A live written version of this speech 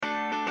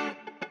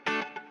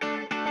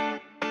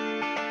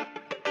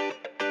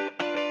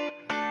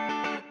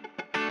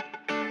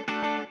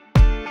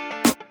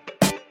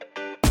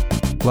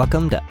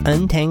Welcome to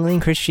Untangling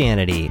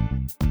Christianity.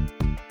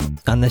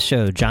 On this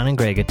show, John and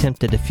Greg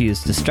attempt to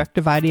diffuse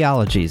destructive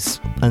ideologies,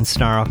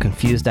 unsnarl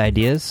confused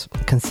ideas,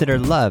 consider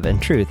love and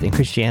truth in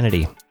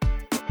Christianity.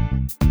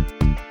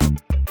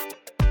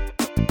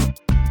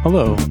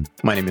 Hello,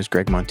 my name is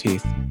Greg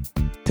Monteith.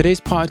 Today's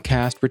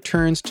podcast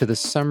returns to the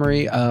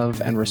summary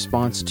of and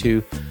response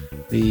to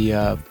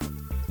the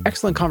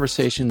excellent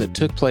conversation that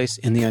took place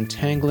in the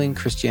Untangling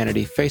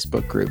Christianity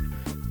Facebook group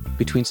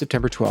between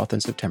September 12th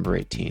and September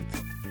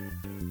 18th.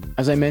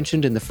 As I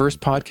mentioned in the first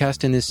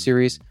podcast in this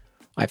series,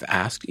 I've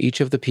asked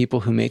each of the people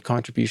who made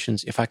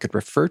contributions if I could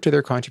refer to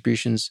their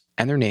contributions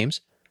and their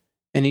names,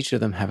 and each of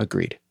them have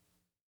agreed.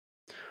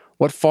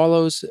 What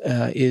follows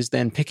is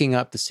then picking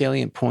up the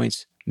salient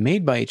points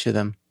made by each of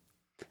them,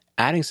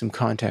 adding some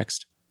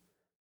context,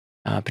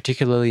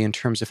 particularly in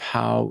terms of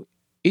how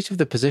each of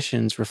the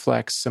positions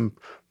reflects some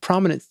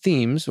prominent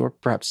themes or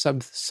perhaps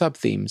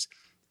sub-themes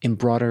in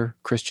broader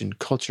Christian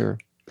culture,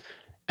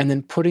 and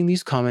then putting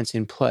these comments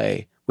in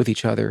play with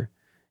each other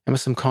and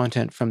with some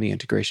content from the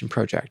Integration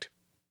Project,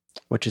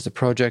 which is a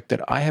project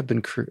that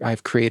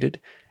I've created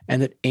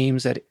and that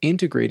aims at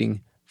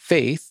integrating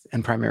faith,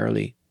 and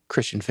primarily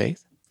Christian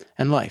faith,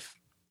 and life,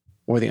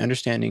 or the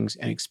understandings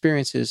and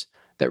experiences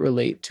that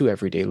relate to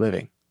everyday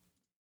living.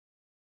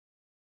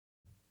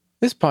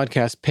 This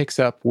podcast picks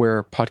up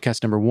where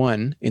podcast number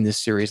 1 in this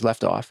series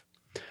left off,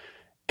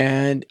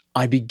 and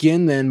I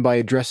begin then by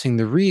addressing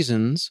the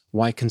reasons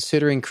why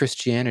considering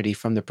Christianity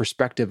from the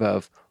perspective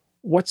of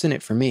what's in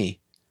it for me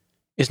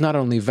is not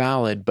only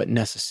valid but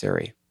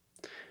necessary,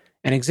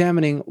 and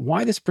examining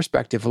why this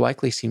perspective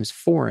likely seems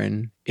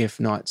foreign, if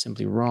not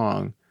simply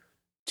wrong,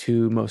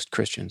 to most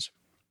Christians.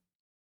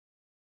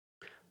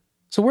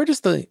 So where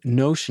does the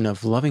notion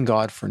of loving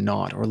God for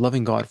naught or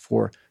loving God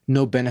for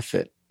no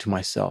benefit to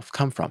myself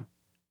come from?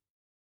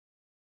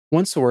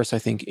 One source, I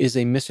think, is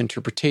a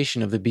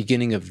misinterpretation of the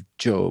beginning of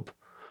Job,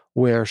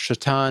 where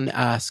Shaitan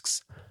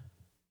asks,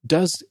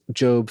 does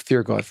Job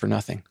fear God for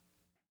nothing?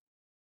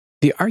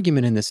 The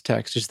argument in this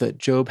text is that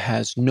Job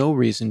has no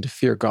reason to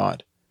fear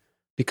God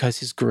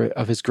because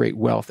of his great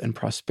wealth and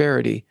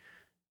prosperity,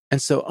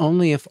 and so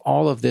only if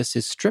all of this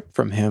is stripped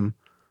from him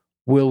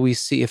will we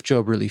see if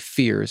Job really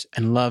fears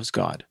and loves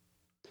God.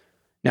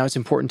 Now, it's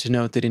important to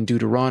note that in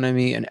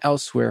Deuteronomy and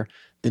elsewhere,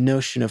 the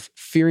notion of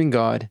fearing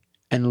God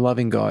and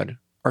loving God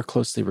are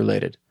closely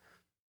related.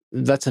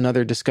 That's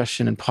another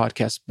discussion and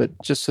podcast, but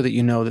just so that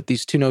you know that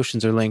these two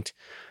notions are linked,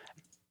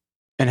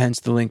 and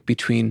hence the link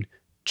between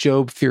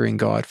Job fearing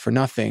God for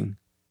nothing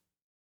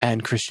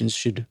and Christians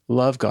should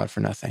love God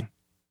for nothing.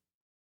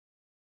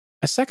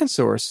 A second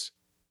source,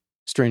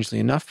 strangely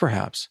enough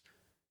perhaps,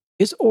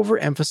 is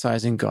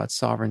overemphasizing God's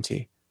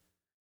sovereignty,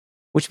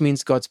 which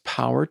means God's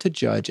power to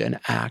judge and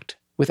act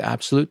with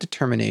absolute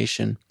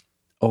determination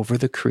over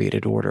the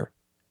created order,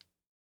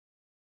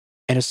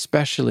 and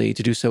especially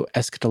to do so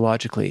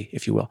eschatologically,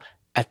 if you will,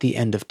 at the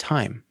end of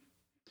time.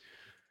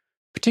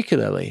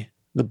 Particularly,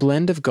 the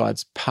blend of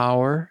God's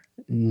power,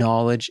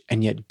 knowledge,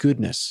 and yet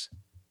goodness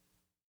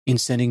in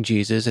sending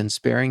Jesus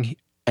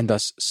and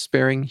thus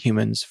sparing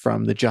humans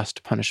from the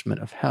just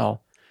punishment of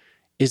hell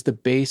is the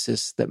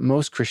basis that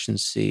most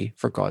Christians see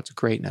for God's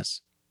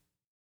greatness.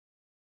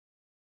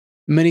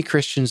 Many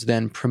Christians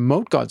then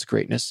promote God's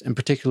greatness, and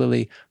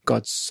particularly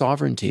God's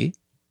sovereignty,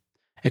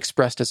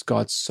 expressed as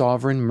God's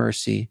sovereign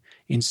mercy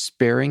in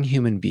sparing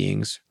human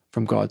beings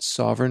from God's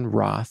sovereign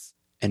wrath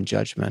and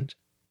judgment,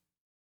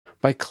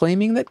 by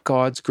claiming that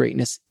God's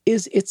greatness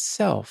is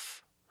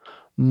itself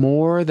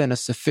more than a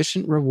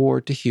sufficient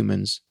reward to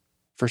humans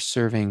for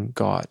serving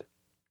God.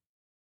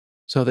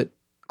 So that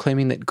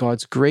claiming that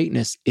God's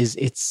greatness is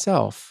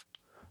itself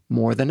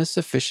more than a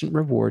sufficient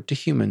reward to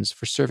humans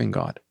for serving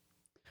God.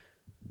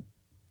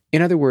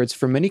 In other words,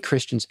 for many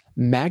Christians,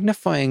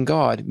 magnifying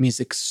God means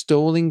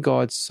extolling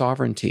God's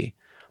sovereignty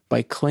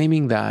by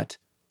claiming that,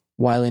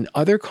 while in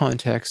other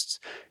contexts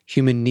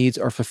human needs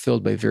are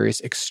fulfilled by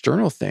various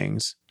external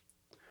things,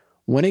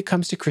 when it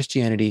comes to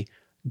Christianity,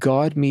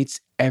 God meets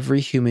every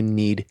human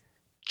need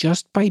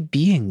just by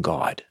being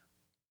God.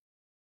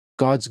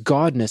 God's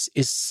godness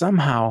is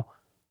somehow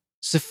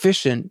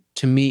sufficient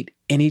to meet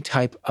any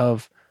type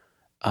of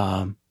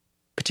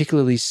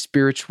particularly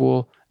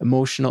spiritual,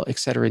 emotional,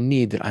 etc.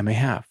 need that I may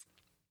have.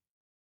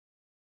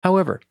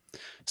 However,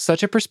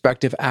 such a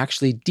perspective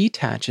actually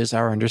detaches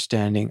our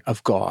understanding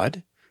of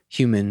God,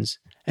 humans,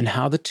 and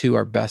how the two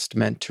are best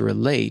meant to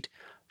relate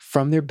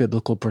from their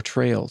biblical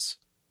portrayals.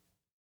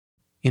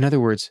 In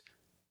other words,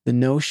 the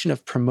notion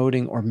of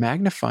promoting or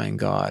magnifying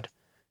God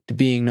to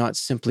being not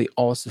simply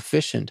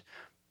all-sufficient,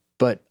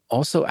 but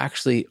also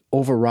actually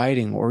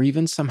overriding or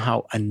even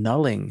somehow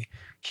annulling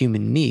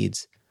human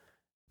needs,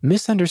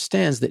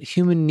 misunderstands that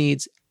human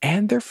needs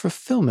and their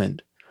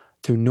fulfillment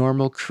through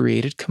normal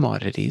created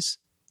commodities,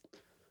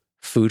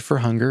 food for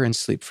hunger and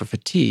sleep for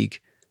fatigue,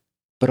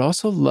 but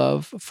also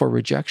love for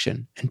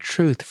rejection and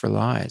truth for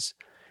lies,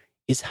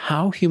 is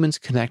how humans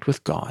connect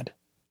with God,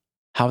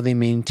 how they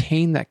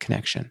maintain that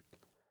connection,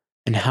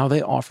 and how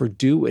they offer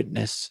due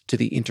witness to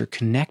the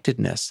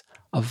interconnectedness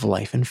of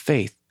life and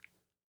faith.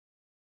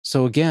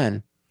 So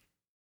again,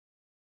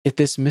 if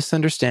this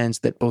misunderstands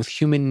that both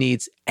human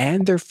needs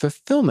and their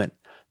fulfillment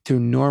through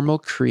normal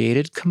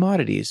created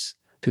commodities,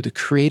 through the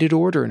created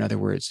order, in other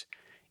words,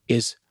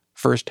 is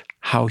first,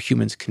 how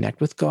humans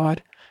connect with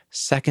God,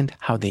 second,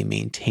 how they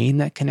maintain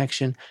that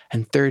connection,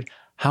 and third,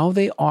 how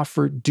they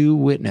offer due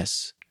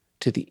witness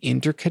to the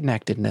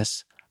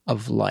interconnectedness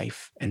of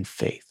life and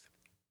faith.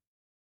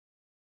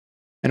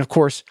 And of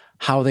course,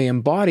 how they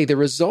embody the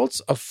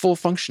results of full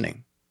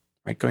functioning,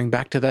 right? Going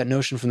back to that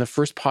notion from the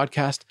first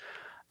podcast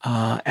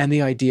and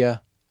the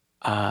idea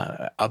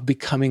of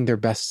becoming their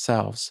best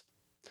selves.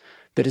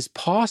 That is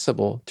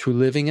possible through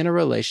living in a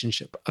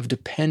relationship of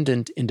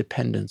dependent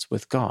independence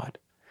with God.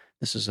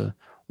 This is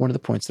one of the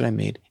points that I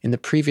made in the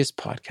previous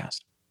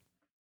podcast.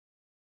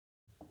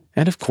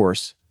 And of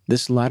course,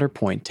 this latter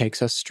point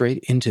takes us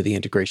straight into the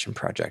integration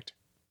project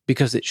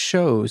because it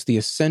shows the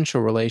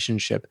essential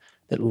relationship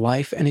that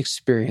life and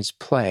experience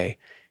play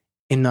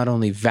in not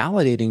only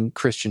validating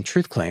Christian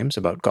truth claims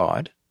about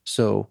God,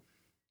 so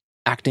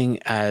acting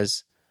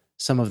as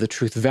some of the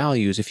truth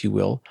values, if you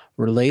will,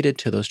 related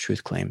to those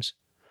truth claims,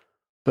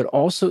 but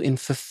also in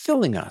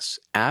fulfilling us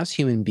as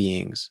human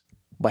beings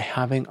by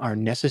having our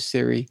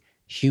necessary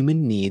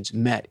human needs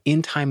met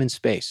in time and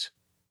space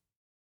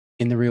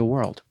in the real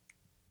world.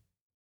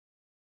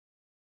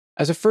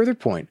 As a further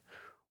point,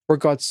 where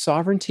God's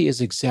sovereignty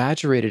is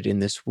exaggerated in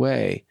this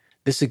way,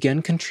 this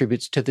again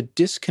contributes to the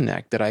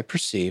disconnect that I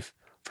perceive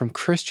from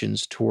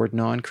Christians toward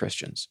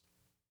non-Christians.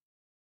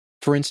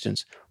 For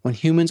instance, when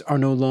human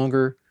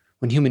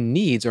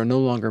needs are no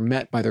longer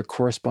met by their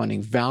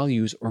corresponding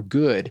values or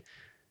good,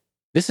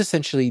 this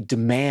essentially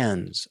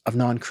demands of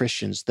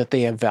non-Christians that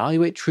they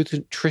evaluate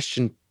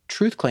Christian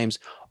truth claims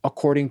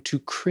according to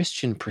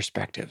Christian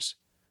perspectives.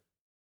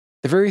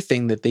 The very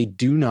thing that they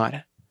do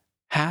not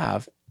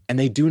have and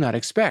they do not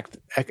accept.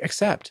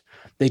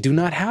 They do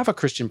not have a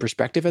Christian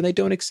perspective and they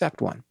don't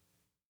accept one.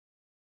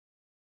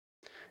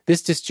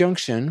 This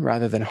disjunction,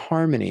 rather than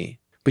harmony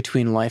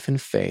between life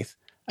and faith,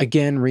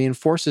 again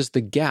reinforces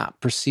the gap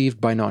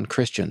perceived by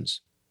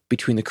non-Christians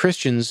between the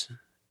Christians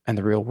and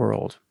the real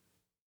world.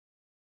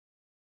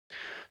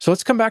 So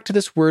let's come back to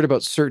this word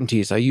about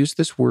certainties. I used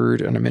this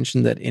word, and I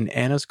mentioned that in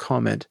Anna's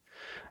comment.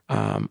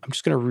 I'm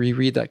just going to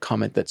reread that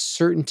comment, that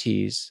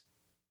certainties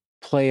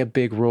play a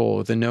big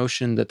role. The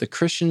notion that the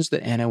Christians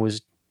that Anna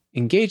was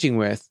engaging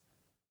with,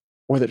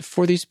 or that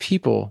for these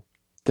people,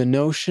 the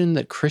notion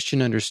that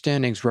Christian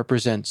understandings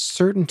represent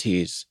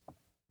certainties,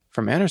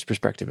 from Anna's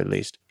perspective at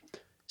least,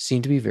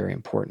 seem to be very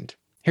important.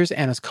 Here's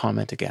Anna's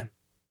comment again.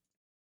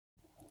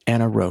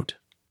 Anna wrote,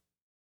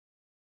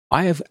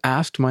 I have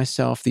asked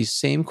myself these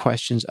same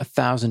questions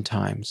 1,000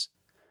 times,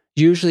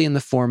 usually in the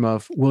form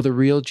of, will the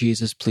real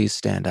Jesus please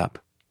stand up?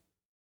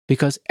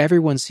 Because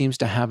everyone seems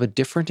to have a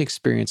different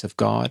experience of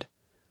God,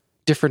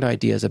 different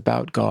ideas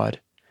about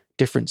God,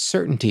 different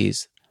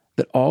certainties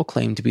that all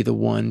claim to be the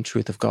one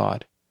truth of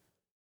God,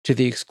 to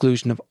the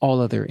exclusion of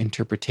all other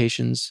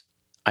interpretations,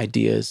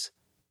 ideas,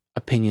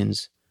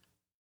 opinions,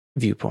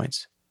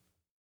 viewpoints,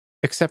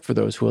 except for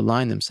those who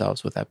align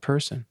themselves with that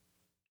person.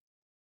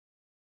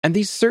 And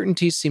these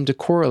certainties seem to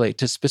correlate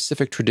to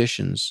specific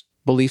traditions,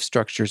 belief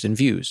structures, and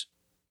views,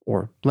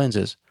 or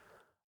lenses,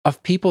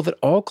 of people that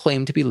all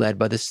claim to be led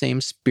by the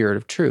same spirit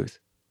of truth.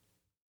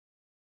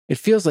 It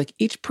feels like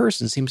each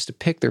person seems to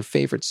pick their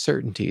favorite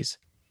certainties,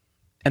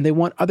 and they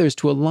want others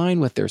to align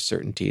with their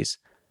certainties,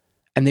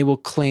 and they will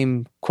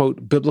claim,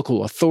 quote,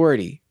 biblical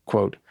authority,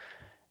 quote,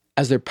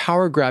 as their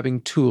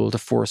power-grabbing tool to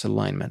force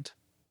alignment.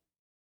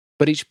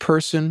 But each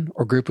person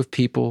or group of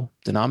people,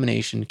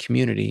 denomination,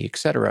 community,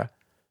 etc.,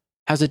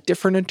 has a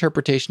different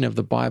interpretation of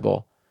the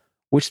Bible,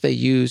 which they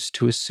use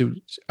to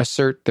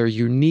assert their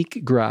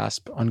unique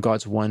grasp on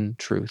God's one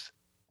truth.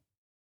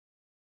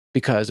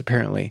 Because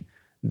apparently,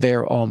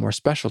 they're all more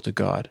special to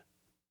God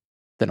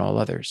than all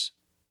others.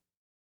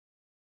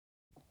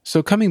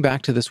 So coming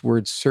back to this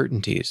word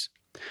certainties,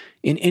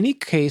 in any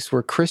case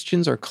where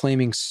Christians are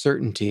claiming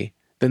certainty,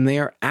 then they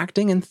are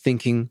acting and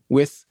thinking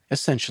with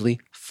essentially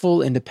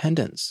full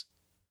independence.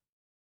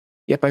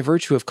 Yet by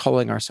virtue of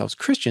calling ourselves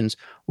Christians,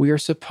 we are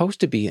supposed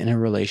to be in a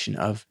relation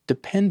of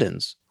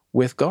dependence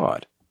with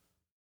God.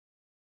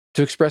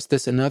 To express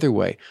this another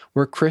way,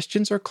 where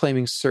Christians are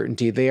claiming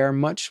certainty, they are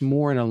much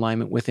more in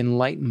alignment with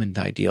Enlightenment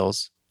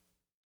ideals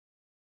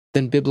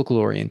than biblical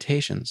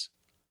orientations.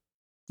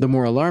 The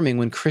more alarming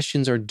when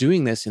Christians are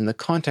doing this in the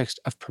context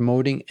of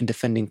promoting and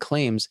defending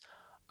claims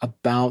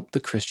about the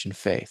Christian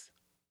faith.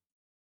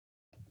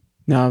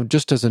 Now,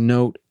 just as a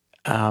note,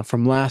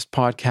 from last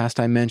podcast,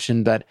 I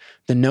mentioned that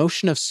the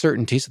notion of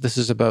certainty, so this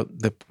is about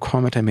the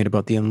comment I made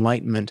about the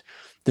Enlightenment,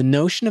 the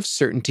notion of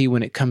certainty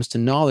when it comes to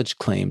knowledge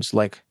claims,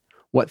 like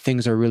what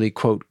things are really,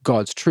 quote,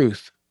 God's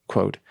truth,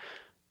 quote,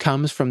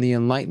 comes from the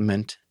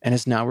Enlightenment and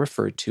is now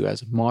referred to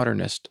as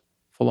modernist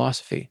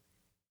philosophy.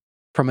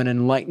 From an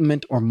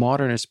Enlightenment or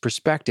modernist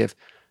perspective,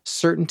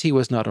 certainty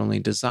was not only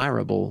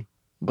desirable,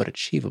 but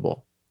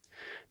achievable,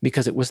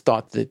 because it was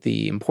thought that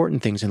the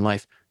important things in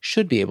life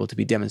should be able to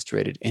be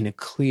demonstrated in a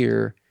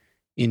clear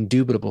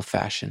indubitable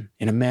fashion,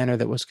 in a manner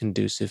that was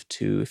conducive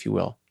to, if you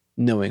will,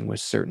 knowing with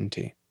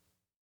certainty.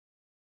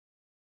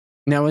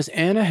 Now, as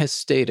Anna has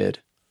stated,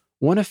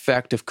 one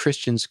effect of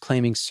Christians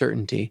claiming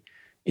certainty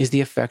is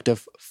the effect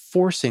of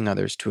forcing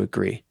others to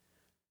agree,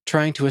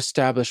 trying to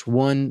establish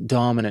one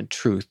dominant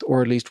truth,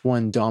 or at least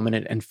one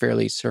dominant and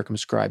fairly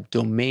circumscribed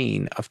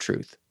domain of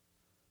truth.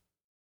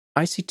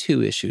 I see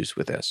two issues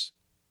with this.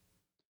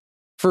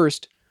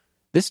 First,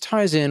 this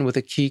ties in with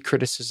a key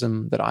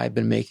criticism that I've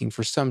been making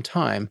for some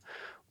time,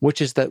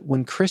 which is that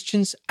when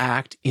Christians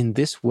act in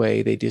this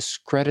way, they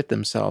discredit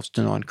themselves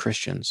to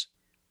non-Christians.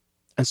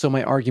 And so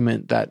my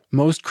argument that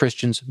most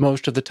Christians,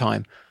 most of the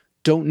time,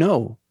 don't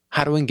know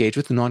how to engage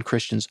with the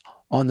non-Christians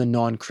on the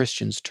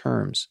non-Christians'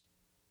 terms.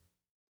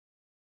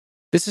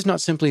 This is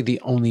not simply the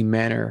only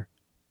manner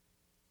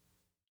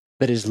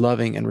that is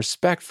loving and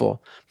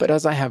respectful, but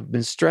as I have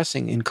been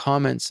stressing in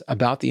comments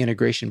about the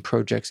Integration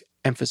Project's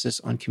emphasis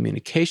on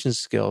communication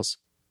skills,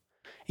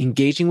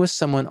 engaging with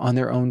someone on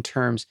their own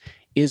terms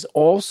is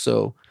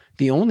also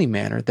the only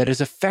manner that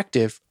is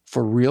effective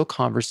for real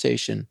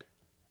conversation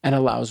and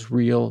allows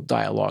real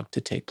dialogue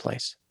to take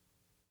place.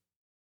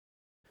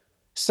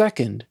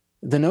 Second,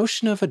 the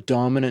notion of a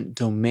dominant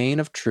domain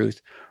of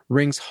truth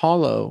rings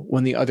hollow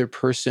when the other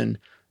person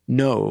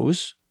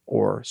knows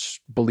or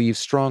believes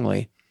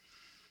strongly.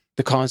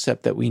 The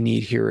concept that we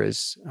need here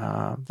is,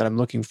 that I'm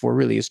looking for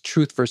really, is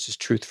truth versus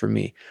truth for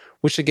me,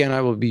 which again, I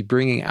will be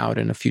bringing out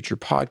in a future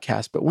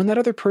podcast. But when that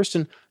other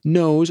person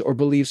knows or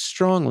believes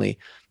strongly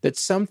that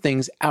some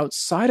things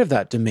outside of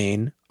that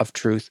domain of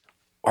truth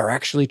are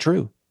actually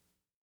true.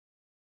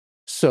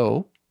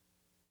 So,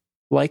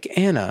 like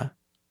Anna,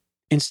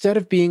 instead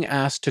of being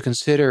asked to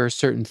consider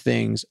certain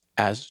things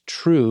as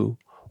true,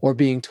 or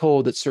being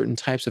told that certain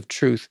types of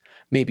truth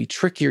may be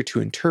trickier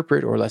to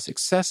interpret or less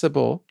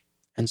accessible,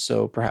 and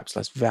so perhaps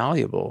less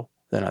valuable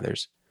than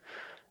others,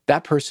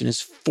 that person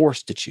is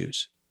forced to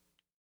choose.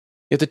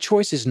 If the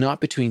choice is not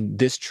between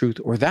this truth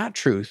or that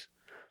truth,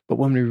 but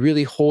when we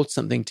really hold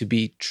something to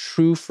be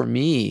true for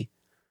me,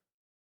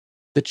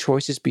 the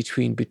choice is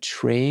between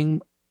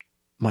betraying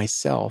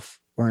myself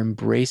or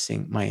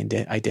embracing my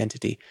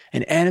identity.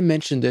 And Anna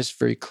mentioned this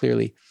very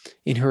clearly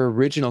in her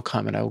original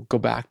comment. I will go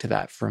back to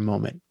that for a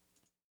moment.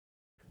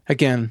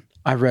 Again,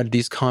 I read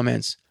these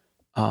comments,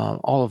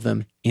 all of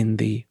them in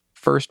the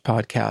first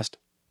podcast,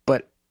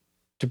 but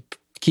to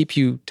keep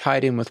you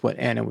tied in with what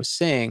Anna was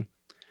saying,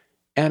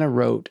 Anna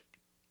wrote,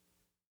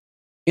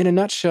 "In a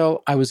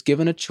nutshell, I was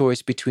given a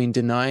choice between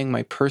denying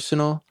my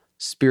personal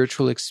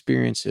spiritual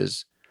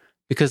experiences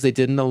because they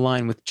didn't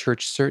align with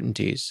church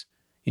certainties,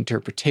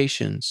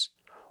 interpretations,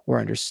 or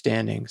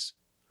understandings,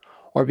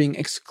 or being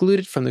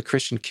excluded from the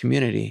Christian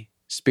community,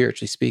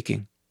 spiritually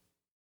speaking.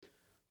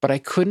 But I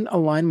couldn't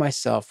align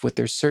myself with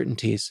their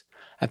certainties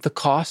at the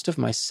cost of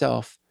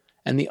myself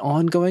and the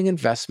ongoing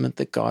investment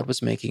that God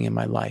was making in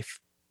my life.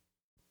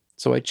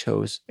 So I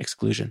chose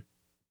exclusion."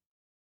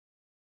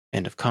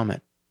 End of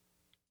comment.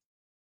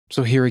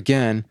 So here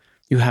again,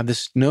 you have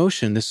this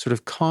notion, this sort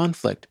of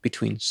conflict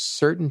between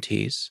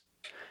certainties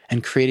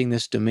and creating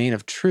this domain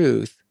of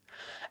truth,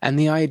 and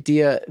the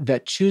idea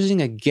that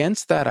choosing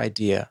against that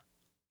idea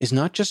is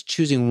not just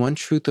choosing one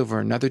truth over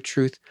another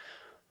truth,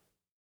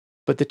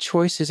 but the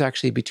choice is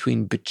actually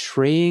between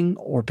betraying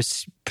or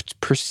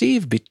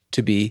perceived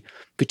to be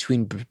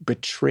between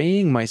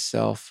betraying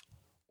myself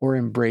or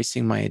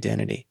embracing my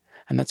identity.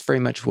 And that's very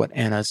much what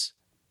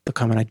the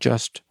comment I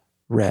just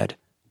read,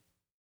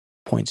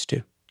 points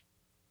to.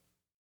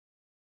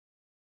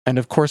 And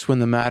of course, when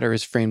the matter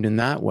is framed in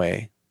that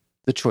way,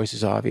 the choice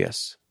is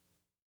obvious.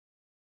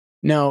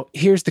 Now,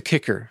 here's the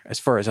kicker, as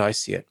far as I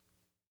see it.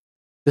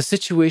 The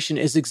situation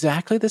is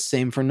exactly the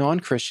same for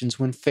non-Christians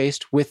when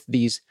faced with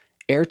these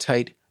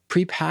airtight,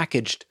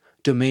 prepackaged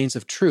domains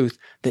of truth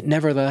that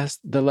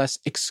nevertheless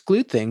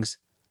exclude things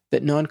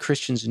that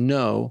non-Christians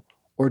know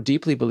or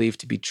deeply believe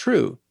to be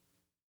true,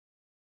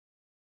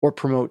 or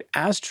promote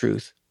as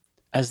truth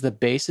as the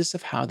basis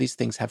of how these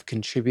things have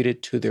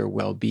contributed to their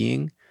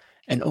well-being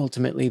and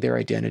ultimately their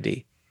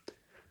identity.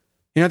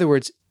 In other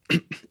words,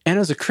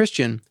 Anna's a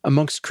Christian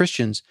amongst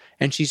Christians,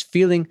 and she's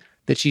feeling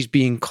that she's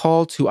being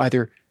called to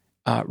either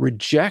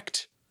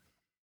reject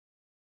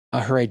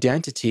her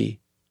identity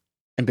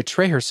and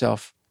betray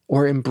herself,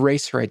 or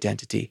embrace her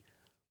identity.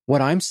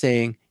 What I'm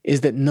saying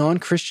is that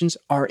non-Christians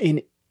are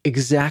in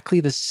exactly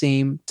the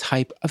same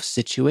type of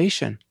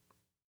situation.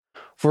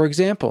 For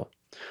example,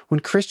 when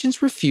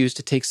Christians refuse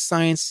to take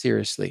science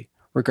seriously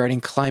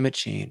regarding climate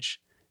change,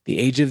 the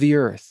age of the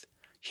earth,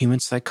 human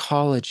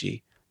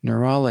psychology,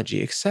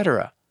 neurology,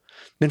 etc.,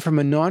 then from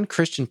a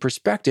non-Christian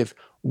perspective,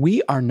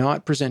 we are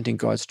not presenting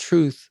God's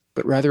truth,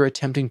 but rather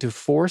attempting to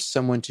force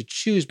someone to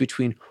choose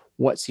between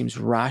what seems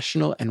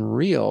rational and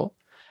real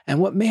and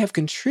what may have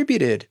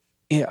contributed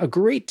a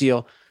great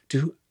deal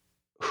to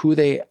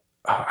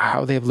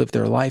how they have lived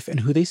their life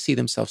and who they see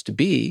themselves to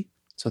be,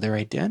 so their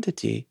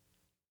identity,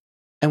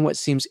 and what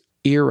seems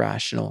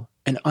irrational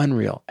and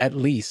unreal, at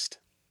least.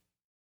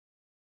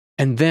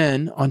 And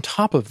then, on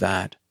top of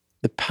that,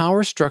 the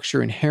power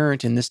structure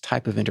inherent in this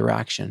type of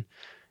interaction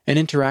an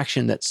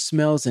interaction that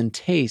smells and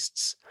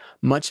tastes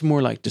much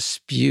more like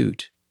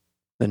dispute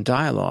than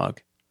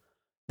dialogue,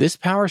 this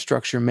power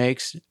structure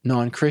makes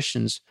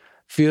non-Christians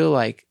feel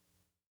like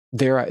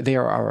they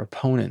are our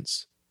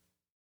opponents.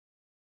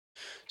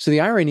 So the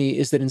irony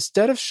is that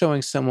instead of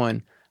showing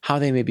someone how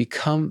they may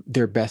become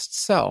their best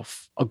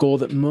self, a goal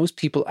that most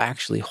people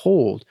actually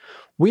hold,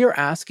 we are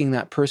asking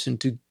that person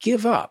to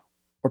give up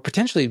or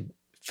potentially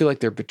feel like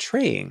they're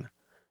betraying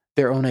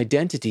their own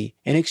identity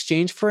in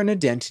exchange for an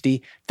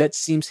identity that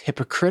seems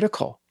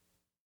hypocritical.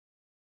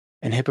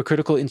 And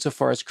hypocritical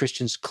insofar as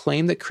Christians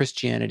claim that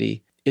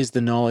Christianity is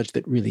the knowledge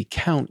that really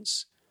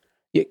counts.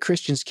 Yet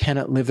Christians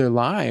cannot live their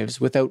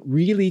lives without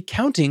really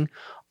counting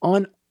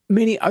on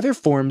many other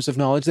forms of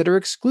knowledge that are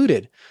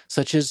excluded,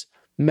 such as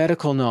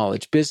medical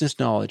knowledge, business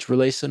knowledge,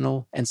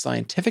 relational and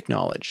scientific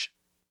knowledge,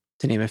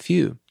 to name a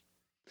few.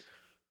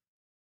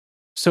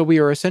 So we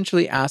are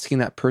essentially asking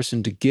that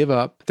person to give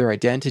up their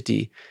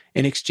identity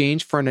in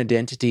exchange for an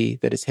identity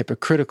that is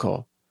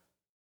hypocritical,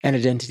 an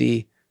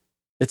identity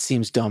that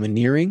seems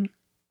domineering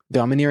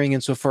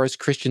insofar as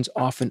Christians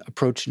often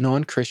approach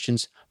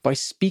non-Christians by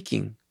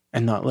speaking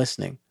and not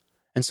listening,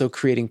 and so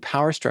creating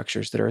power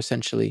structures that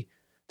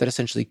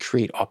essentially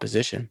create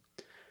opposition,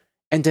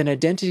 and an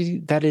identity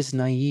that is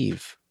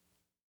naive,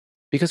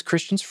 because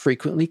Christians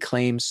frequently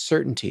claim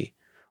certainty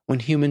when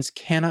humans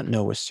cannot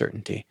know with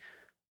certainty,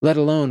 let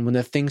alone when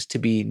the things to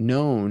be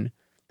known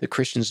that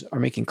Christians are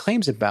making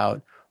claims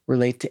about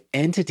relate to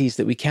entities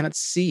that we cannot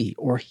see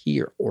or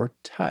hear or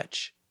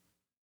touch.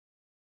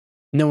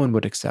 No one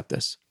would accept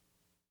this.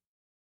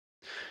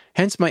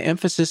 Hence my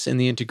emphasis in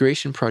the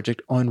Integration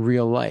Project on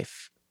real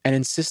life and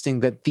insisting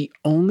that the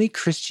only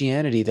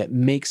Christianity that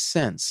makes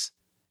sense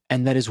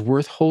and that is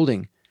worth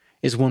holding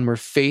is one where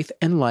faith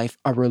and life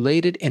are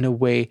related in a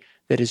way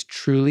that is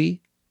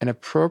truly and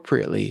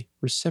appropriately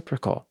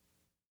reciprocal.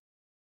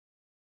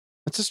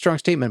 That's a strong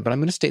statement, but I'm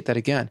going to state that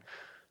again.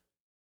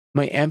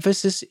 My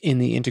emphasis in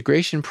the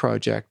Integration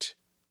Project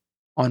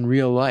on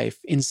real life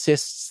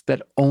insists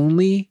that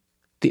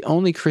the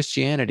only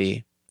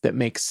Christianity that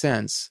makes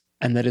sense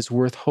and that is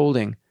worth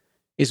holding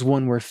is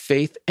one where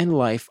faith and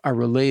life are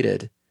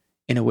related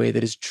in a way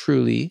that is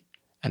truly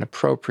and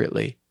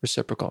appropriately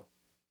reciprocal.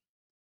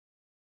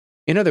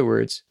 In other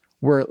words,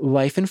 where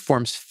life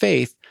informs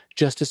faith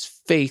just as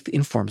faith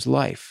informs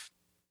life.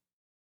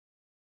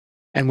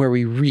 And where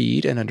we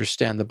read and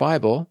understand the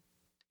Bible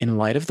in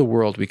light of the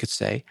world, we could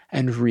say,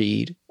 and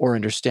read or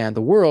understand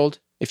the world,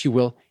 if you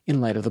will,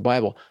 in light of the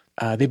Bible.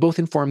 They both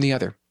inform the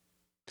other.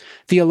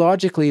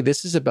 Theologically,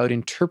 this is about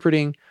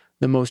interpreting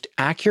the most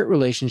accurate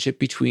relationship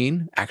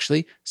between,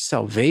 actually,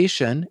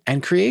 salvation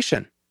and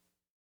creation,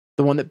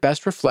 the one that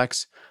best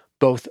reflects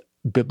both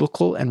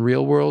biblical and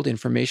real-world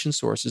information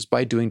sources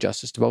by doing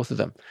justice to both of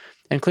them.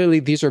 And clearly,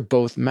 these are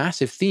both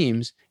massive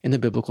themes in the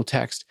biblical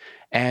text,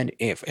 and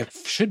if it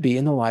should be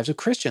in the lives of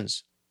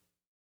Christians.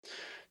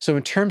 So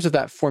in terms of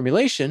that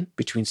formulation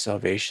between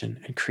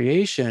salvation and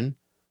creation,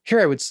 here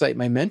I would cite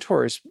my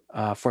mentor's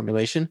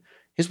formulation,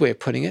 his way of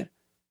putting it: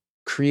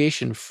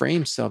 creation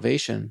frames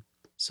salvation,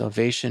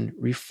 salvation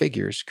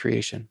refigures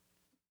creation.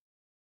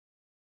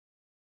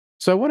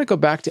 So I want to go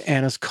back to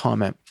Anna's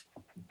comment.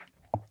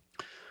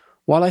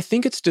 While I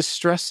think it's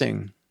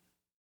distressing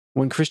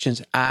when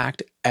Christians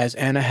act as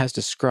Anna has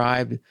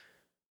described,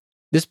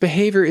 this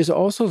behavior is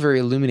also very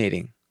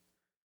illuminating,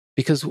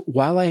 because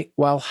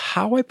while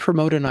how I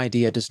promote an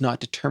idea does not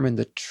determine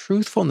the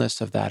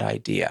truthfulness of that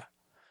idea,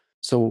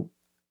 so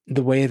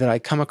the way that I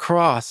come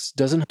across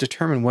doesn't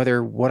determine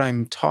whether what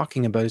I'm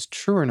talking about is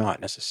true or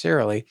not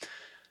necessarily,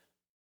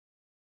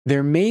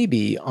 there may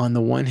be, on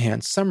the one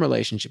hand, some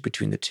relationship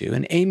between the two.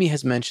 And Amy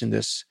has mentioned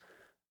this,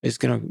 is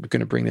going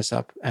to bring this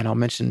up, and I'll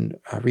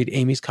read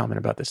Amy's comment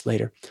about this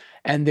later.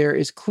 And there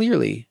is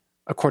clearly,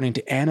 according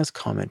to Anna's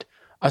comment,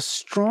 a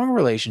strong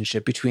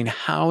relationship between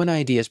how an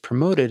idea is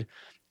promoted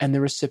and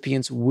the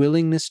recipient's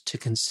willingness to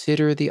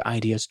consider the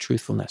idea's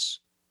truthfulness,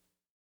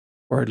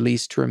 or at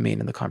least to remain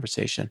in the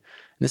conversation.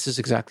 And this is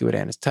exactly what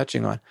Anna's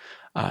touching on.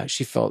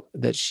 She felt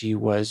that she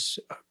was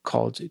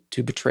called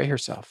to betray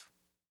herself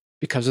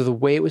because of the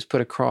way it was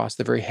put across,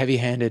 the very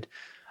heavy-handed,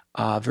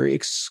 very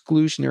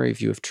exclusionary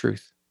view of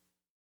truth.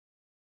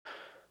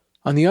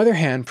 On the other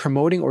hand,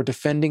 promoting or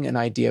defending an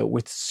idea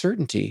with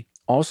certainty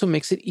also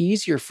makes it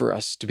easier for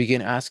us to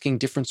begin asking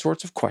different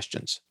sorts of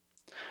questions,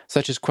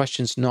 such as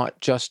questioning not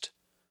just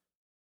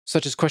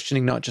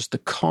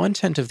the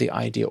content of the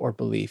idea or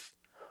belief,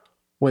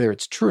 whether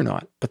it's true or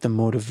not, but the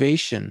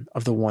motivation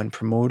of the one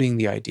promoting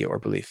the idea or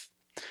belief.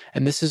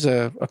 And this is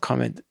a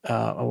comment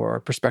or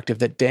a perspective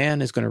that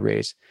Dan is going to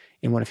raise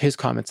in one of his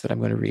comments that I'm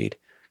going to read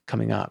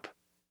coming up.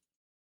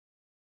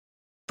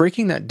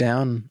 Breaking that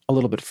down a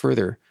little bit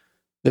further,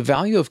 the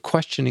value of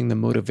questioning the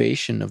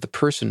motivation of the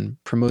person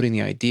promoting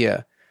the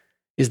idea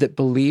is that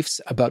beliefs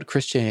about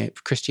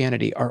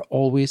Christianity are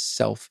always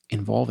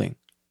self-involving.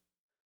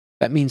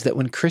 That means that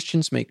when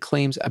Christians make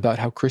claims about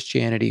how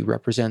Christianity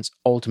represents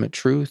ultimate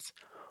truth,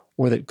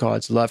 or that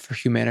God's love for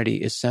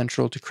humanity is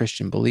central to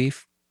Christian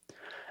belief,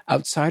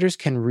 outsiders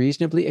can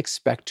reasonably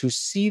expect to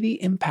see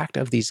the impact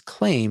of these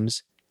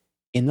claims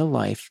in the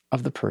life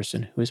of the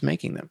person who is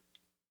making them.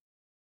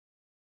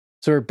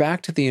 So we're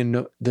back to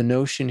the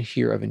notion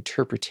here of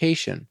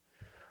interpretation,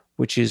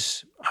 which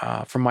is,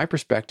 from my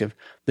perspective,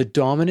 the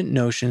dominant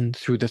notion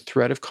through the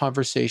thread of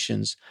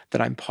conversations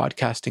that I'm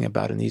podcasting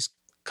about in these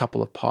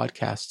couple of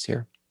podcasts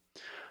here.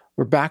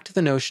 We're back to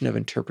the notion of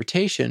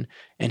interpretation,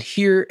 and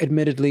here,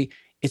 admittedly,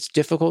 it's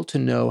difficult to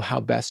know how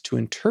best to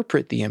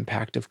interpret the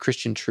impact of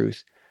Christian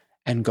truth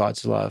and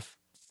God's love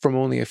from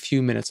only a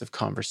few minutes of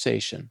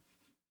conversation.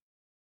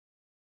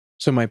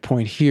 So my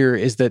point here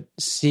is that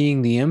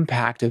seeing the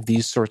impact of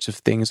these sorts of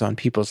things on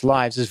people's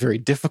lives is very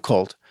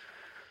difficult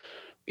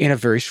in a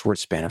very short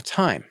span of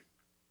time.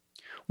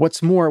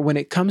 What's more, when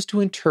it comes to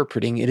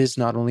interpreting, it is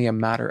not only a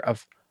matter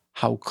of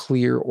how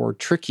clear or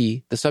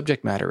tricky the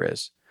subject matter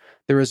is.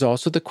 There is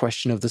also the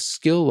question of the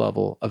skill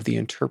level of the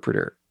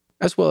interpreter,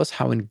 as well as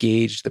how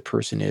engaged the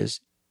person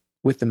is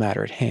with the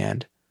matter at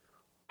hand,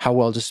 how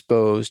well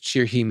disposed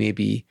she or he may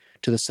be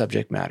to the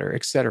subject matter,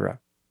 etc.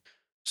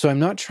 So I'm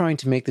not trying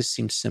to make this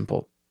seem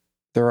simple.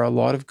 There are a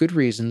lot of good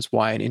reasons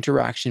why an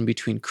interaction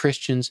between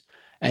Christians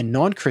and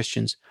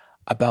non-Christians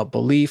about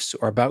beliefs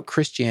or about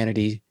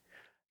Christianity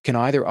can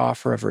either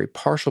offer a very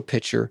partial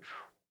picture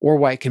or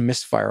why it can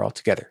misfire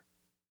altogether.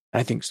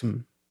 I think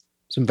some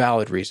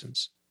valid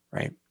reasons,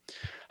 right?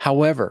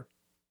 However,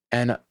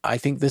 and I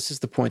think this is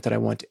the point that I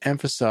want to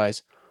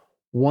emphasize,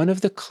 one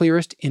of the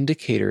clearest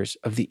indicators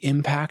of the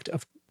impact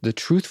of the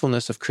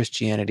truthfulness of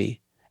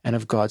Christianity and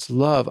of God's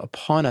love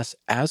upon us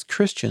as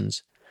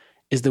Christians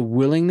is the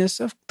willingness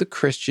of the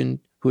Christian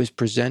who is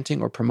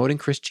presenting or promoting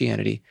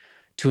Christianity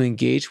to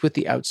engage with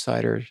the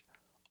outsider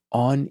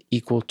on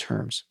equal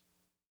terms.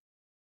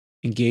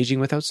 Engaging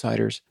with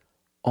outsiders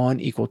on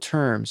equal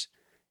terms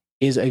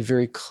is a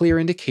very clear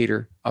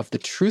indicator of the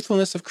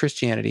truthfulness of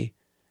Christianity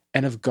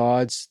and of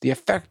the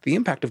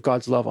impact of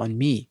God's love on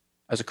me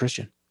as a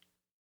Christian.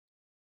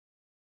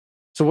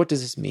 So what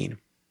does this mean?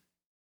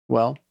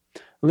 Well,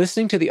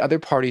 listening to the other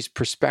party's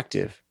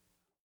perspective,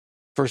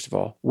 first of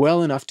all,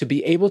 well enough to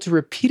be able to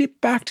repeat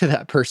it back to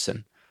that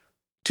person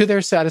to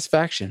their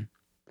satisfaction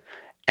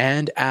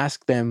and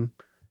ask them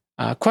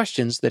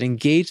questions that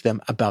engage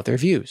them about their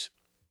views.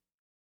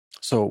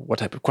 So what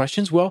type of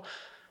questions? Well,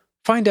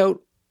 find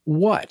out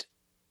what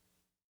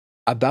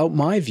about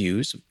my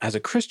views as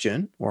a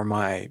Christian or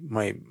my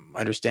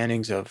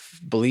understandings of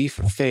belief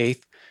or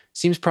faith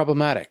seems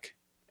problematic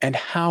and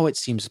how it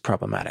seems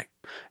problematic.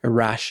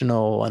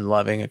 Irrational,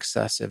 unloving,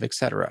 excessive,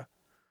 etc.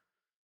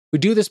 We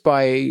do this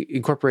by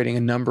incorporating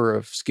a number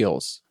of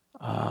skills,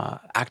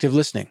 active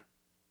listening,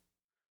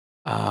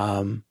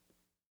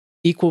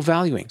 equal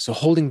valuing, so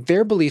holding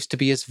their beliefs to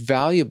be as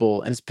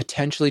valuable and as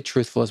potentially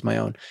truthful as my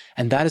own.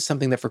 And that is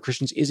something that for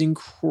Christians is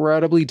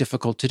incredibly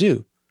difficult to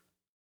do.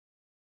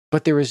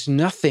 But there is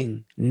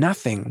nothing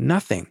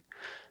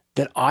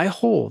that I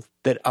hold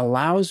that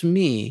allows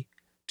me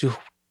to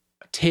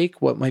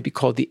take what might be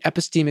called the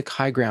epistemic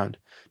high ground,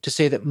 to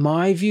say that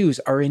my views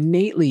are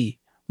innately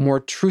more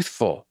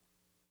truthful,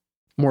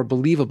 more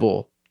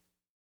believable,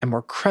 and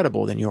more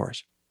credible than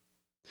yours.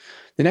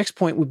 The next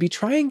point would be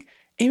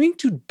aiming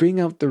to bring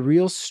out the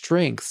real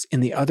strengths in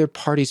the other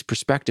party's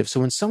perspective. So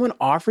when someone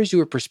offers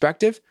you a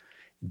perspective,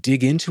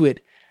 dig into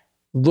it.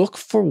 Look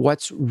for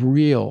what's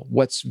real,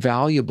 what's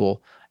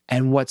valuable,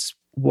 and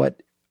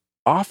what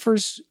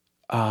offers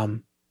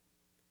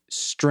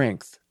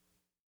strength,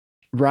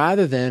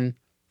 rather than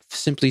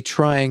simply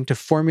trying to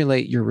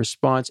formulate your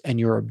response and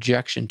your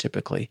objection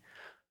typically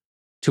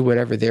to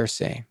whatever they're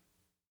saying.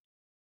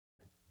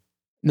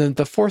 Then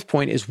the fourth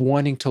point is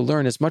wanting to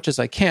learn as much as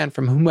I can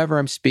from whomever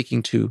I'm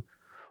speaking to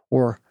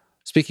or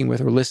speaking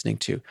with or listening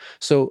to.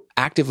 So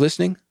active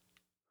listening,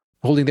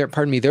 holding their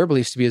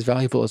beliefs to be as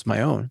valuable as my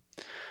own,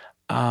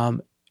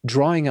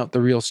 drawing out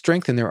the real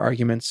strength in their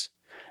arguments,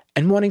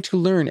 and wanting to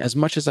learn as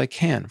much as I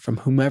can from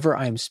whomever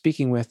I am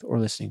speaking with or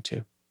listening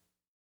to.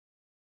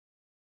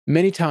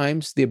 Many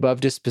times, the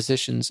above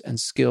dispositions and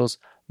skills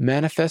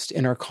manifest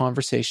in our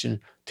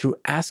conversation through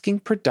asking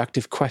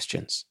productive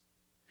questions.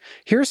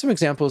 Here are some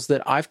examples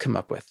that I've come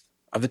up with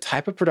of the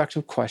type of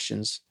productive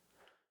questions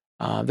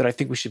that I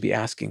think we should be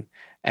asking,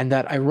 and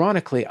that,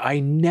 ironically, I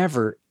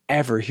never,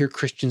 ever hear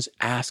Christians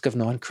ask of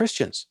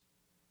non-Christians.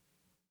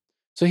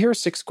 So here are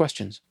 6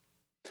 questions.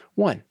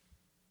 1,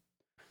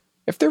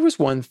 if there was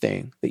one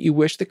thing that you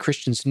wish that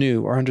Christians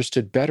knew or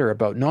understood better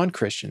about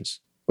non-Christians,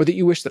 or that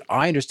you wish that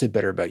I understood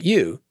better about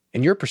you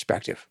and your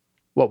perspective,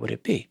 what would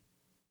it be?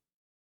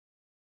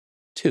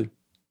 2,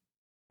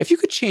 if you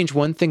could change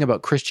one thing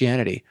about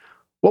Christianity,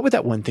 what would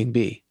that one thing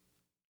be?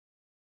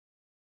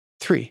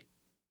 3,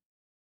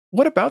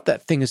 what about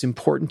that thing is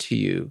important to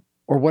you,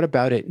 or what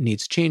about it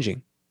needs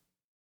changing?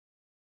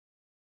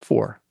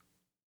 4,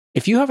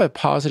 if you have a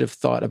positive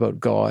thought about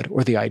God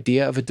or the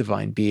idea of a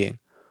divine being,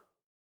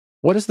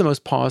 what is the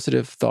most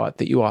positive thought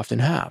that you often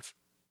have?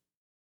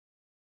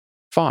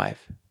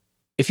 5,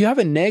 if you have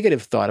a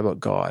negative thought about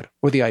God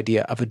or the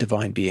idea of a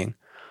divine being,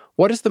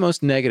 what is the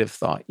most negative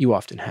thought you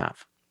often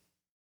have?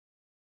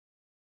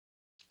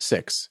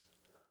 6.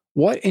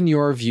 What, in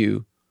your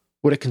view,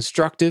 would a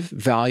constructive,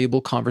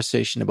 valuable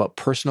conversation about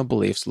personal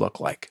beliefs look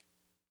like?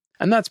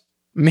 And that's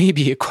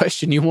maybe a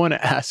question you want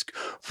to ask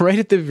right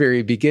at the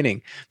very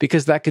beginning,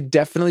 because that could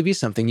definitely be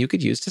something you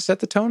could use to set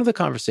the tone of the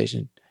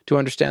conversation, to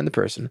understand the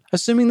person,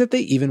 assuming that they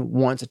even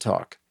want to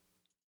talk.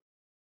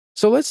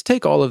 So let's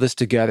take all of this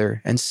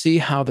together and see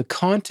how the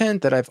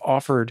content that I've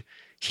offered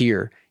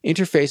here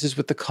interfaces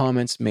with the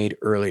comments made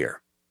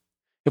earlier.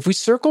 If we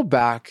circle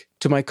back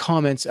to my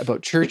comments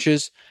about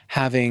churches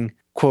having,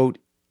 quote,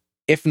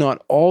 if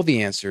not all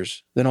the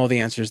answers, then all the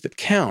answers that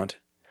count,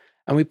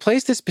 and we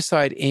place this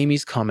beside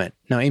Amy's comment.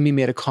 Now, Amy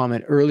made a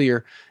comment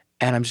earlier,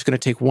 and I'm just going to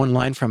take one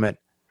line from it.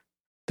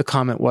 The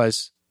comment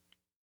was,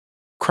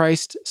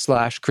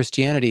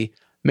 Christ/Christianity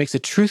makes a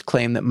truth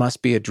claim that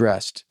must be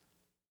addressed.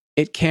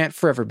 It can't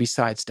forever be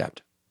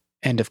sidestepped.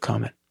 End of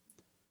comment.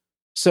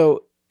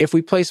 So if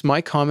we place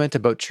my comment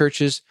about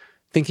churches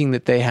thinking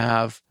that they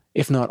have,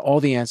 if not all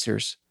the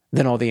answers,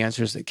 then all the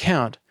answers that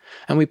count,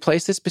 and we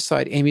place this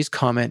beside Amy's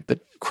comment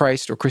that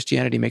Christ or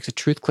Christianity makes a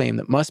truth claim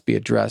that must be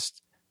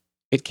addressed,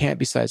 it can't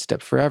be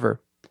sidestepped forever,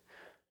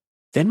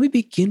 then we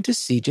begin to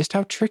see just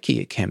how tricky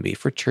it can be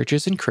for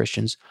churches and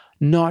Christians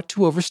not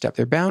to overstep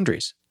their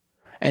boundaries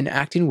and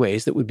act in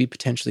ways that would be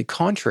potentially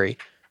contrary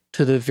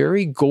to the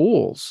very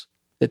goals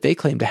that they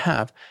claim to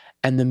have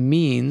and the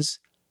means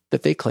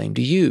that they claim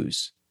to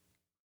use.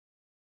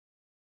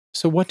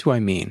 So what do I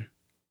mean?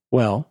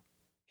 Well,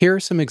 here are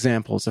some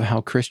examples of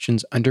how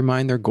Christians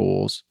undermine their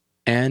goals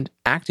and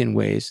act in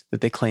ways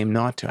that they claim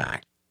not to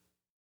act.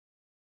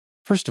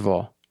 First of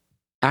all,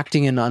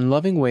 acting in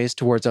unloving ways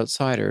towards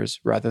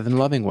outsiders rather than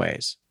loving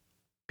ways,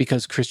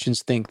 because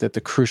Christians think that the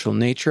crucial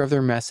nature of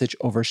their message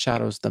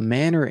overshadows the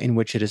manner in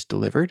which it is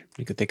delivered.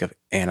 You could think of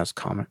Anna's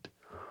comment.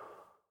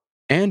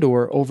 And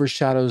or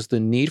overshadows the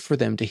need for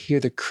them to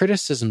hear the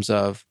criticisms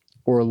of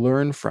or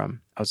learn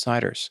from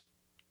outsiders.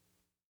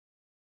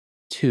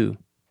 2,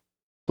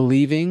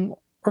 believing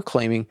or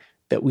claiming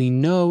that we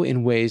know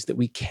in ways that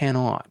we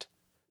cannot,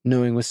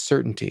 knowing with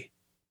certainty,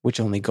 which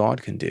only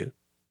God can do.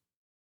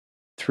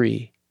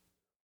 3,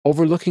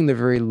 overlooking the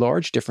very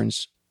large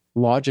difference,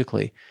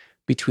 logically,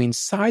 between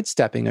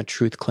sidestepping a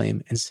truth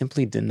claim and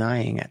simply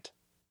denying it.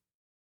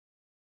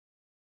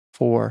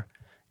 4,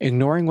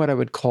 ignoring what I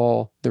would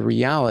call the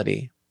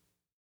reality,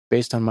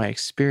 based on my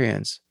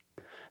experience,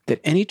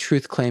 that any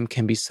truth claim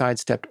can be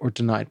sidestepped or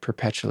denied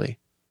perpetually.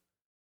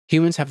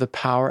 Humans have the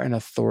power and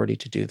authority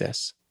to do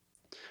this.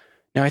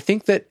 Now, I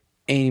think that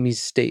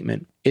Amy's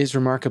statement is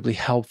remarkably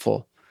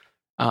helpful.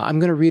 I'm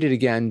going to read it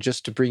again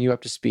just to bring you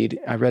up to speed.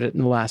 I read it in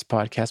the last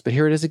podcast, but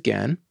here it is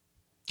again.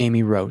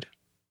 Amy wrote,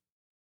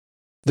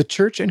 "The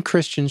church and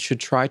Christians should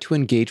try to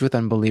engage with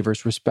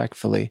unbelievers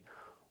respectfully,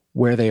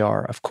 where they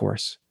are, of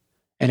course,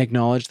 and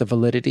acknowledge the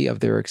validity of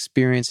their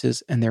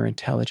experiences and their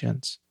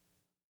intelligence.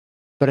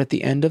 But at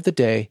the end of the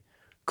day,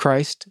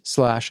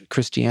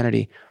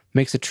 Christ/Christianity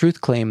makes a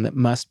truth claim that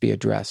must be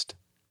addressed.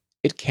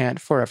 It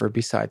can't forever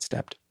be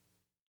sidestepped.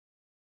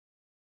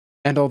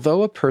 And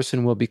although a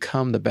person will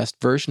become the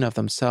best version of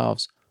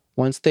themselves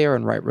once they are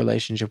in right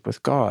relationship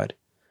with God,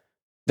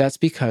 that's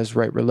because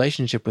right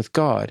relationship with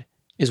God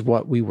is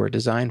what we were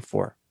designed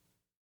for."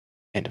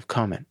 End of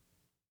comment.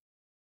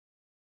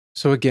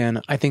 So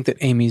again, I think that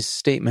Amy's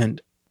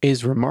statement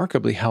is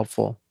remarkably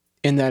helpful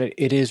in that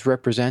it is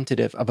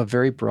representative of a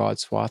very broad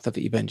swath of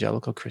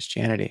evangelical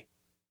Christianity.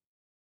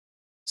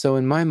 So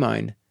in my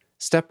mind,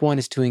 step 1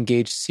 is to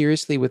engage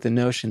seriously with the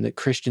notion that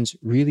Christians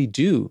really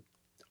do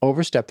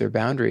overstep their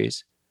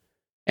boundaries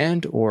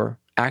and or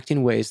act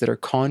in ways that are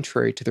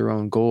contrary to their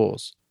own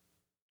goals.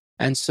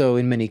 And so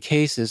in many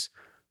cases,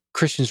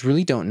 Christians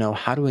really don't know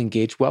how to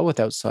engage well with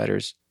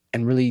outsiders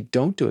and really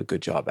don't do a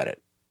good job at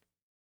it.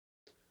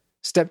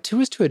 Step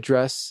 2 is to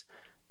address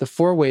the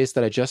 4 ways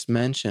that I just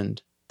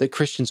mentioned that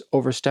Christians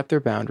overstep their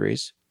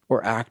boundaries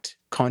or act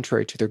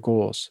contrary to their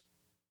goals.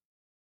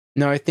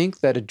 Now, I think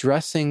that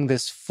addressing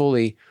this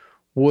fully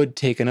would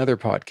take another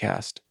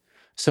podcast.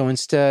 So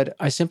instead,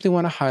 I simply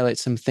want to highlight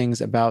some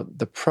things about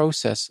the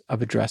process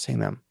of addressing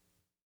them.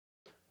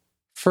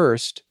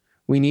 First,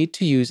 we need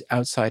to use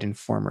outside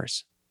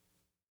informers.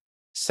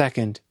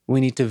 Second,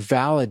 we need to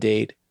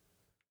validate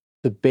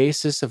the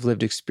basis of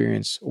lived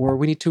experience, or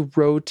we need to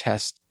road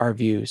test our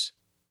views.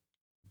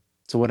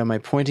 So what am I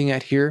pointing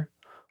at here?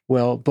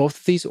 Well, both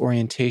of these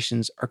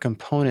orientations are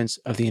components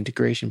of the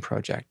integration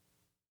project.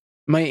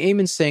 My aim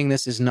in saying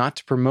this is not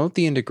to promote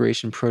the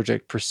integration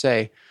project per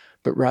se,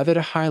 but rather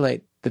to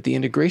highlight that the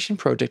integration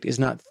project is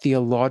not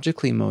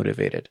theologically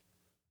motivated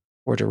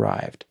or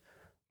derived,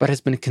 but has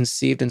been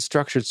conceived and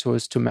structured so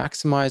as to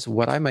maximize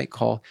what I might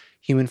call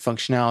human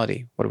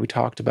functionality. What we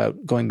talked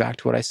about, going back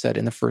to what I said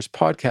in the first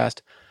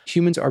podcast,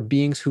 humans are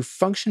beings who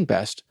function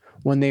best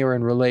when they are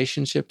in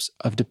relationships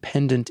of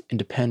dependent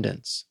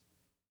independence.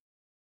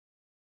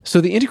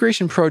 So the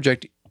integration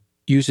project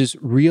uses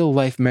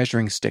real-life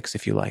measuring sticks,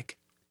 if you like,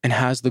 and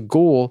has the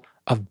goal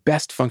of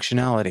best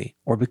functionality,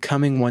 or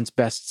becoming one's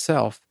best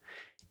self,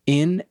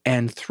 in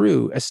and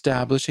through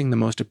establishing the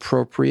most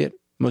appropriate,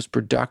 most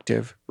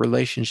productive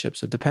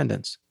relationships of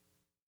dependence.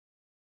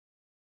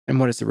 And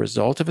what is the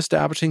result of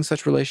establishing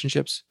such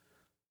relationships?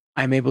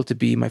 I'm able to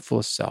be my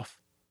fullest self,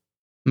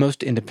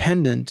 most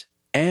independent,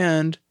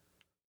 and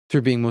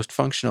through being most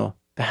functional,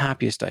 the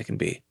happiest I can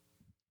be.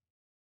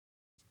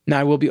 Now,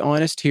 I will be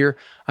honest here.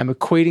 I'm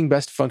equating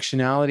best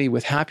functionality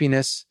with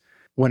happiness.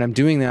 When I'm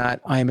doing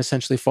that, I am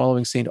essentially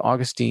following St.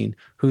 Augustine,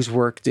 whose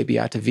work De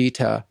Beata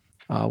Vita,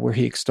 where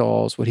he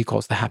extols what he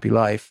calls the happy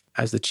life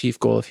as the chief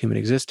goal of human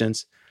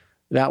existence.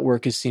 That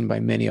work is seen by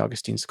many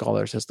Augustine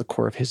scholars as the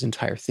core of his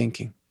entire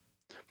thinking.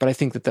 But I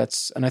think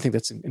that's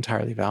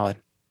entirely valid.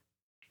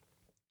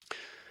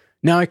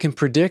 Now, I can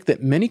predict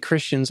that many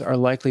Christians are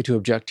likely to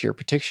object here,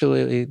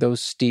 particularly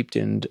those steeped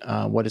in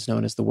what is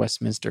known as the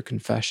Westminster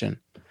Confession.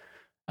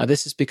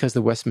 This is because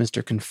the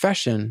Westminster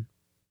Confession,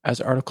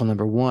 as Article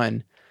number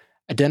 1,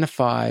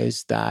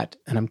 identifies that,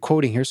 and I'm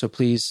quoting here, so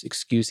please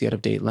excuse the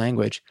out-of-date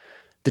language,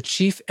 the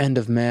chief end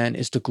of man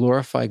is to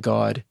glorify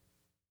God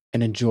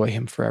and enjoy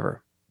him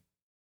forever.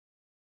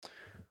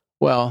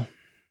 Well,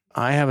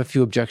 I have a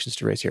few objections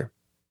to raise here,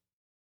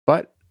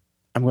 but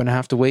I'm going to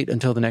have to wait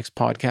until the next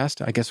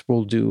podcast. I guess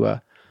we'll do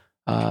a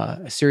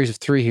series of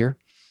 3 here,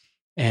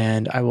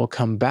 and I will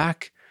come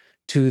back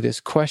to this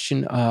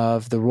question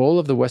of the role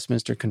of the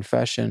Westminster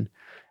Confession,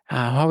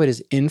 how it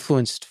has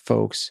influenced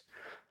folks,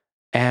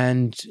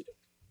 and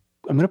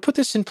I'm going to put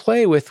this in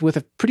play with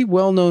a pretty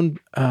well-known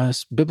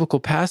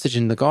biblical passage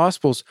in the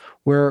Gospels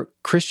where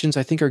Christians,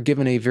 I think, are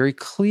given a very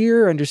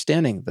clear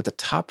understanding that the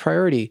top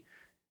priority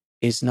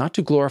is not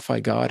to glorify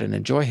God and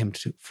enjoy him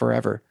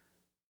forever.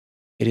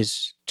 It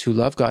is to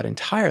love God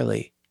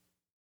entirely,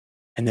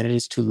 and then it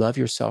is to love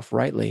yourself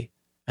rightly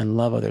and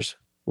love others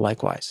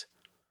likewise.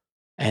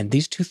 And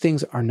these two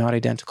things are not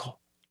identical.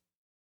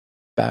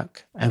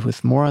 Back and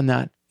with more on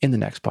that in the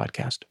next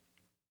podcast.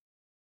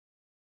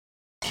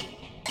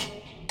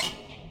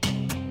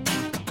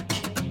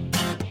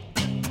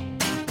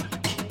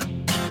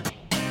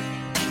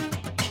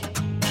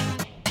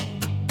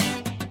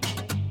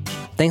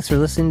 Thanks for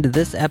listening to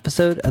this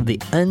episode of the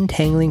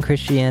Untangling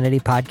Christianity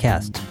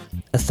podcast.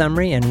 A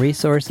summary and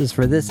resources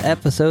for this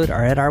episode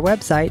are at our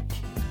website,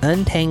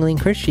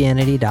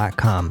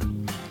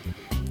 untanglingchristianity.com.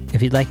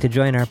 If you'd like to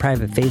join our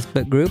private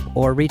Facebook group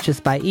or reach us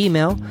by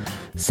email,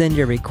 send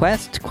your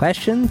request,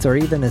 questions, or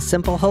even a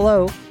simple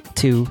hello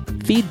to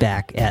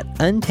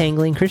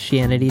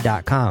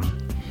feedback@untanglingchristianity.com.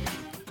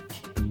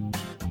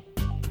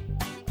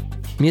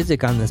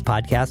 Music on this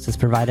podcast is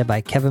provided by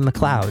Kevin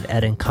MacLeod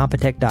at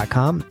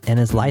Incompetech.com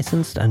and is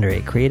licensed under a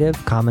Creative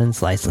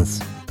Commons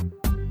license.